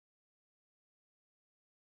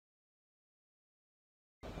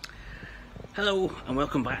Hello and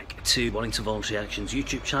welcome back to Wellington Voluntary Action's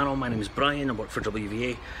YouTube channel. My name is Brian, I work for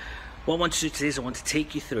WVA. What I want to do today is I want to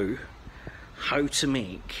take you through how to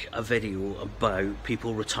make a video about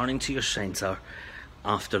people returning to your centre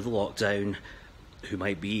after the lockdown who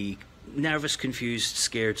might be nervous, confused,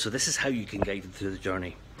 scared. So this is how you can guide them through the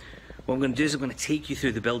journey. What I'm going to do is I'm going to take you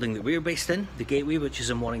through the building that we're based in, the Gateway, which is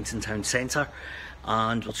in Warrington Town Centre,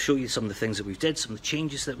 and we'll show you some of the things that we've did, some of the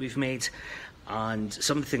changes that we've made, and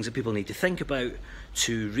some of the things that people need to think about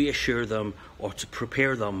to reassure them or to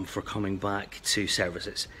prepare them for coming back to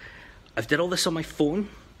services. I've did all this on my phone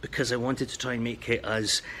because I wanted to try and make it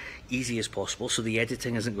as easy as possible, so the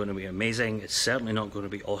editing isn't going to be amazing, it's certainly not going to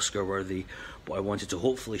be Oscar worthy, but I wanted to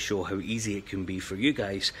hopefully show how easy it can be for you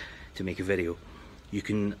guys to make a video. You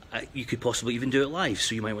could possibly even do it live,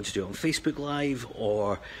 so you might want to do it on Facebook Live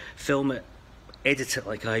or film it, edit it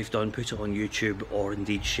like I've done, put it on YouTube, or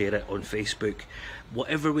indeed share it on Facebook.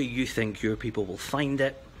 Whatever way you think your people will find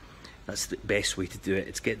it, that's the best way to do it.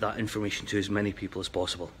 It's get that information to as many people as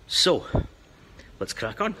possible. So, let's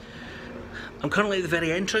crack on. I'm currently at the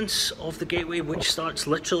very entrance of the Gateway, which starts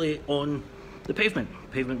literally on the pavement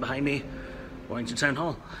behind me, Warrington Town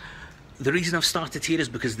Hall. The reason I've started here is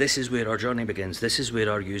because this is where our journey begins. This is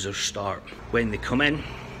where our users start. When they come in,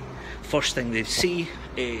 first thing they see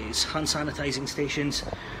is hand sanitising stations,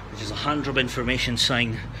 which is a hand rub information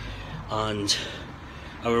sign, and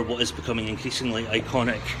our what is becoming increasingly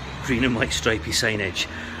iconic green and white stripy signage.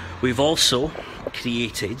 We've also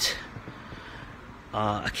created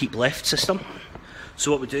a keep left system.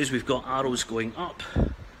 So what we do is we've got arrows going up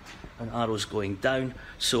and arrows going down,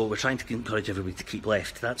 so we're trying to encourage everybody to keep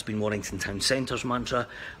left. That's been Warrington Town Centre's mantra,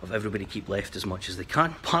 of everybody keep left as much as they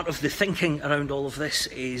can. Part of the thinking around all of this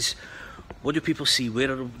is, what do people see?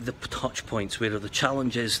 Where are the touch points? Where are the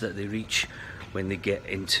challenges that they reach when they get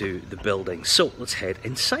into the building? So let's head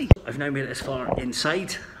inside. I've now made it as far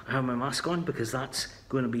inside. I have my mask on because that's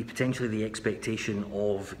going to be potentially the expectation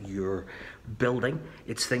of your building.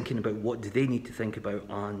 It's thinking about what do they need to think about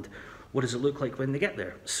and what does it look like when they get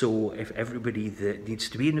there. So if everybody that needs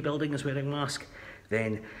to be in the building is wearing a mask,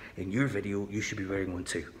 then in your video you should be wearing one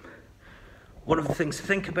too. One of the things to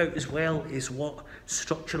think about as well is what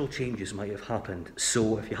structural changes might have happened.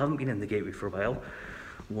 So if you haven't been in the Gateway for a while,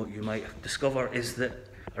 what you might discover is that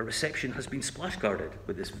a reception has been splash guarded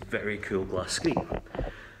with this very cool glass screen.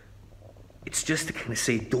 It's just to kind of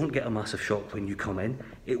say, don't get a massive shock when you come in.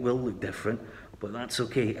 It will look different, but that's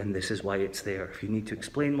okay, and this is why it's there. If you need to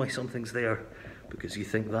explain why something's there because you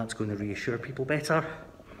think that's going to reassure people better,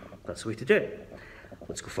 that's the way to do it.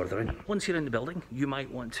 Let's go further in. Once you're in the building, you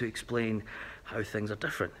might want to explain how things are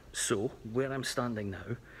different. So, where I'm standing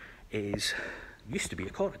now used to be a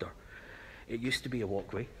corridor. It used to be a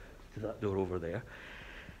walkway to that door over there.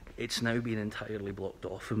 It's now been entirely blocked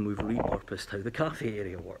off, and we've repurposed how the cafe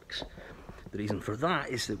area works. The reason for that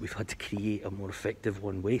is that we've had to create a more effective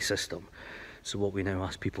one-way system. So what we now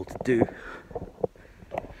ask people to do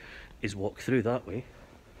is walk through that way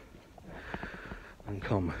and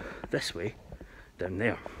come this way down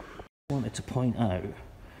there. I wanted to point out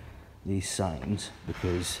these signs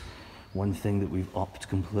because one thing that we've upped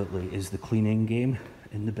completely is the cleaning game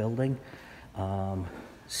in the building.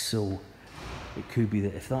 So it could be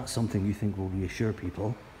that if that's something you think will reassure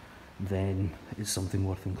people, then it's something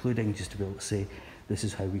worth including, just to be able to say, this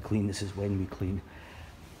is how we clean, this is when we clean,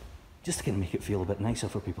 just to kind of make it feel a bit nicer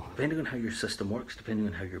for people. Depending on how your system works, depending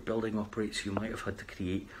on how your building operates, you might have had to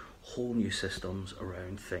create whole new systems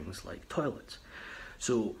around things like toilets.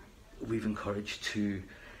 So we've encouraged to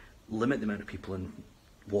limit the amount of people in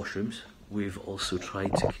washrooms. We've also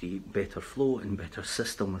tried to create better flow and better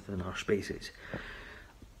system within our spaces.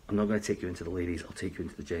 I'm not going to take you into the ladies, I'll take you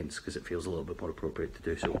into the gents because it feels a little bit more appropriate to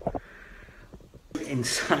do so.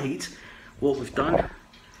 Inside, what we've done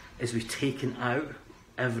is we've taken out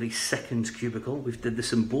every second cubicle. We've did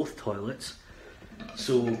this in both toilets.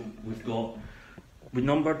 So we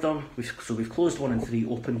numbered them, so we've closed 1 and 3,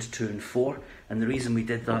 opened 2 and 4, and the reason we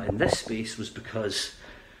did that in this space was because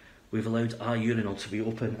we've allowed a urinal to be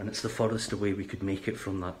open and it's the furthest away we could make it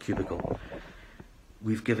from that cubicle.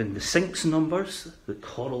 We've given the sinks numbers that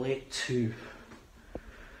correlate to,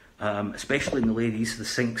 especially in the ladies, the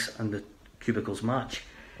sinks and the cubicles match.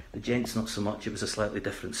 The gents not so much, it was a slightly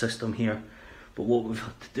different system here. But what we've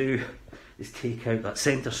had to do is take out that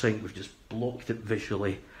centre sink, we've just blocked it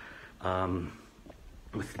visually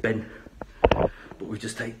with the bin. But we've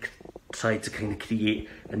just tried to kind of create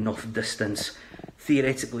enough distance.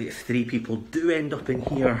 Theoretically, if 3 people do end up in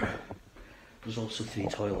here, there's also 3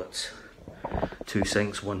 toilets. 2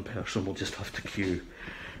 sinks, 1 person will just have to queue.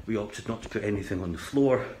 We opted not to put anything on the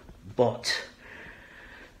floor, but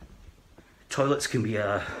Toilets can be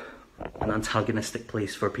an antagonistic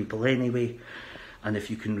place for people anyway, and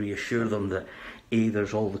if you can reassure them that A,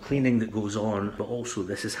 there's all the cleaning that goes on, but also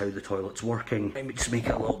this is how the toilet's working, it would just make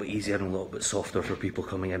it a little bit easier and a little bit softer for people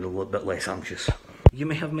coming in, a little bit less anxious. You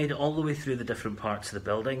may have made it all the way through the different parts of the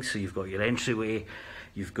building, so you've got your entryway,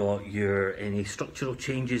 you've got your any structural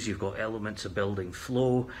changes, you've got elements of building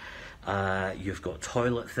flow, you've got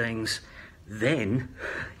toilet things. Then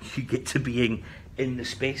you get to being in the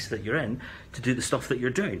space that you're in to do the stuff that you're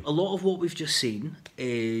doing. A lot of what we've just seen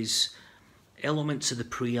is elements of the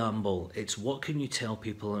preamble. It's what can you tell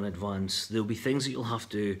people in advance. There'll be things that you'll have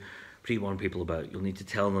to pre-warn people about. You'll need to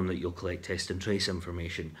tell them that you'll collect test and trace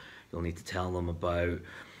information. You'll need to tell them about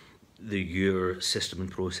your system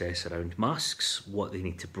and process around masks, what they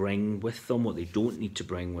need to bring with them, what they don't need to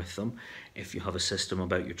bring with them. If you have a system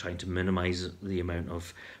about you're trying to minimise the amount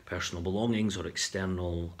of personal belongings or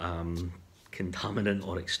external contaminant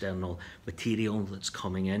or external material that's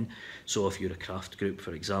coming in. So if you're a craft group,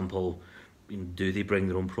 for example, do they bring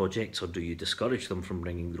their own projects or do you discourage them from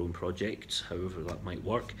bringing their own projects, however that might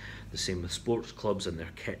work. The same with sports clubs and their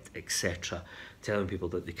kit, etc. Telling people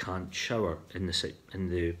that they can't shower in the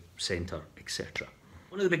centre, etc.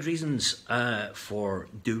 One of the big reasons for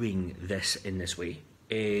doing this in this way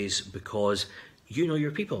is because you know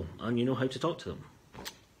your people and you know how to talk to them.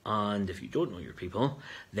 And if you don't know your people,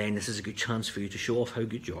 then this is a good chance for you to show off how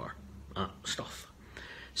good you are at stuff.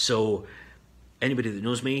 So anybody that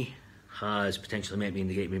knows me has potentially met me in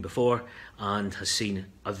the Gateway before and has seen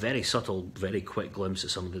a very subtle, very quick glimpse of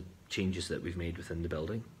some of the changes that we've made within the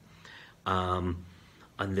building. And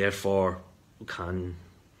therefore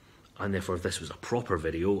if this was a proper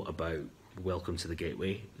video about welcome to the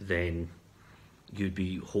Gateway, then you'd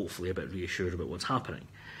be hopefully a bit reassured about what's happening.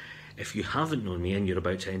 If you haven't known me and you're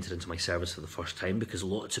about to enter into my service for the first time, because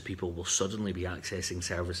lots of people will suddenly be accessing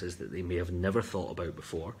services that they may have never thought about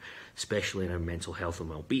before, especially in our mental health and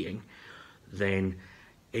well-being, then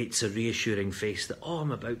it's a reassuring face that, oh,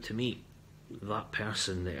 I'm about to meet that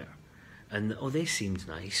person there. And, oh, they seemed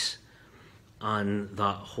nice. And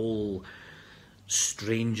that whole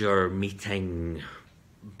stranger meeting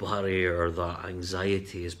barrier, that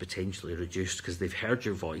anxiety is potentially reduced because they've heard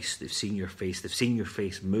your voice, they've seen your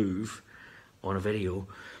face move on a video,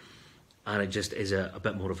 and it just is a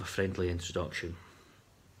bit more of a friendly introduction.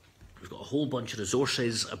 We've got a whole bunch of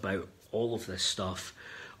resources about all of this stuff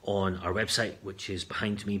on our website, which is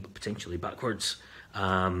behind me but potentially backwards,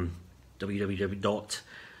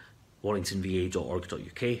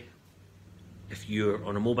 www.warringtonva.org.uk. If you're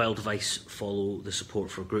on a mobile device, follow the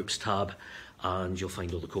Support for Groups tab and you'll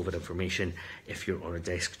find all the COVID information. If you're on a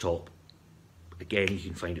desktop, again, you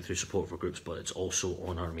can find it through Support for Groups, but it's also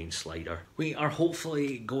on our main slider. We are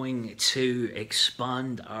hopefully going to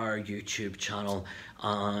expand our YouTube channel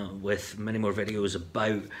with many more videos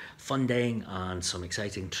about funding and some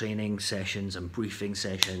exciting training sessions and briefing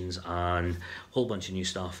sessions and a whole bunch of new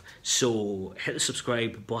stuff. So hit the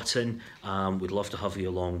subscribe button. We'd love to have you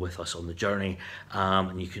along with us on the journey.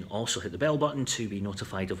 And you can also hit the bell button to be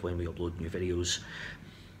notified of when we upload new videos.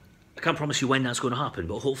 I can't promise you when that's going to happen,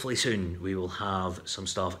 but hopefully soon we will have some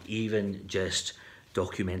stuff, even just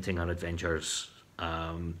documenting our adventures,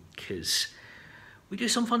 because we do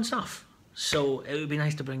some fun stuff. So it would be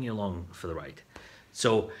nice to bring you along for the ride.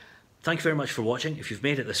 So thank you very much for watching. If you've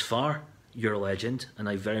made it this far, you're a legend, and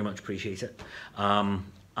I very much appreciate it.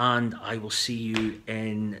 And I will see you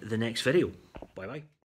in the next video. Bye-bye.